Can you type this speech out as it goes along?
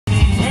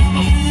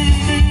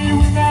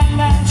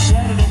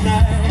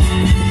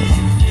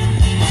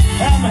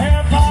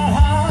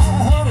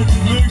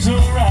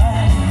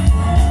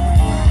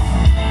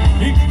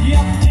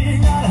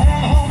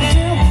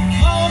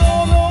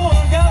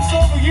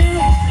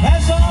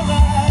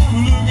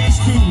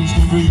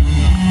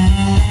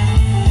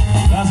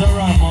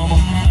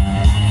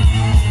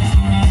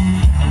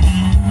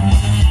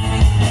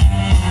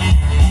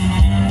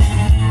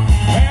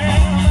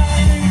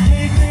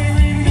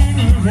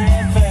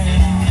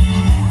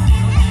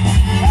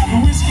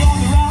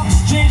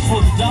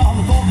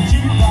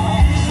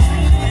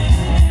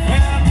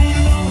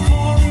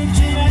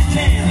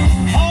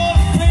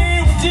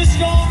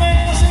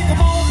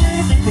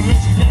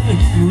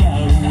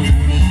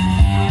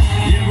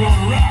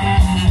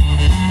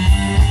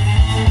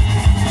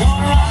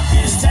Gonna rock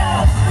this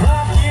town,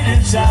 rock it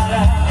inside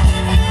out.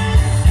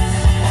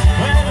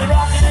 When we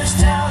rock in this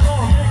town,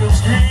 gonna make them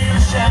scream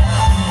and shout.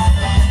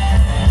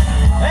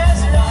 As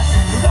we rock,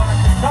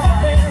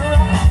 baby,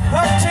 rock.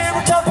 Rock the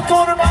tabletop, we're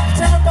gonna rock the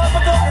tabletop,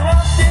 we're gonna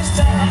rock this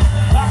town,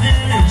 rock it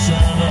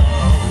inside out.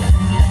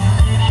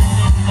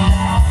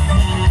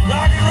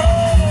 Rock and roll.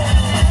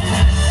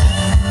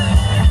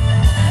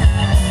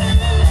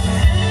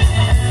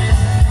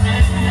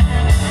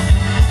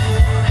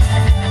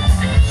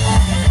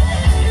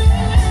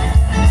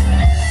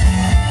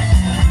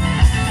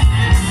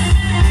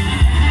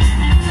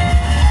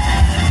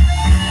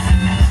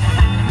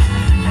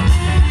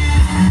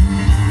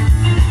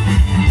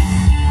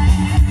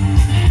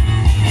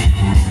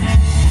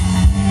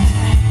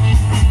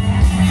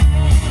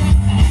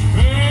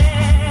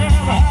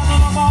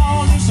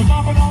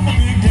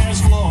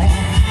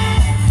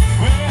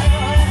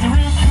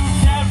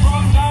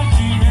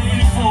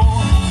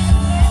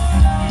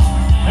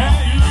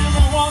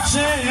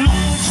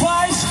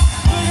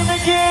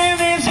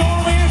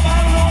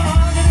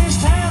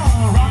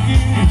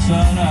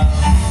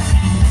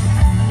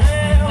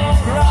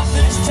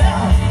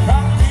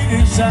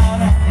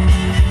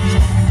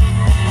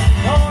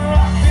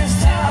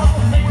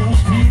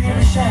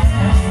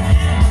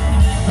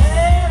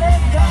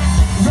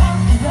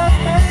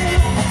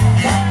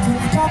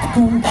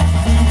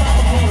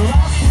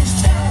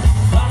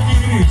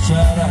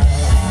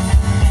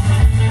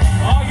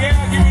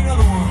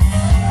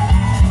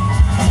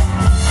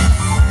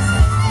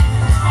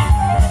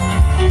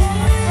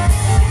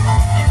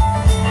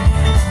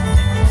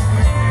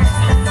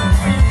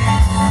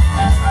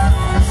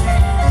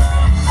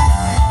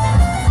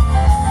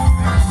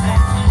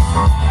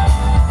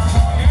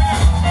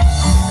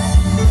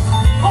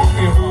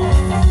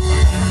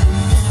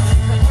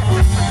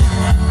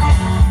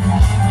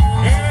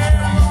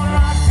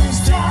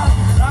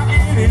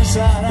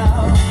 Inside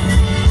out.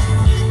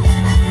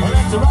 Well,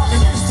 that's the rock in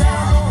this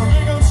town, gonna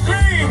make them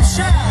scream,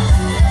 shout.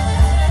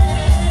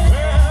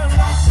 Well,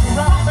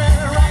 rock,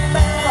 baby, rock,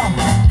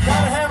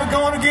 gotta have it,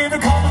 gonna give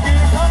it, come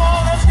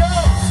on, let's go.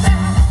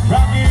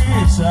 Rock it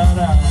inside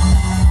out.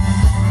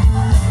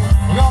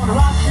 We're gonna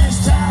rock this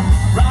town,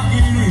 rock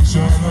it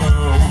inside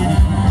out.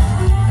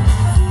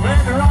 We're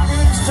gonna rock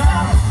it this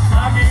town,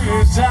 rock it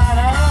inside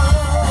out.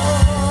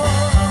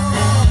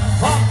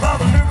 Pop, pop,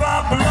 loop,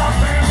 pop, pop,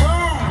 and boom.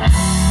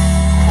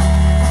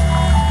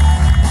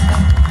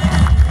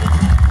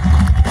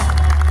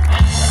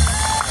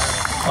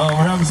 Oh,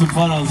 we're having some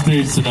fun on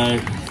stage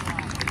tonight.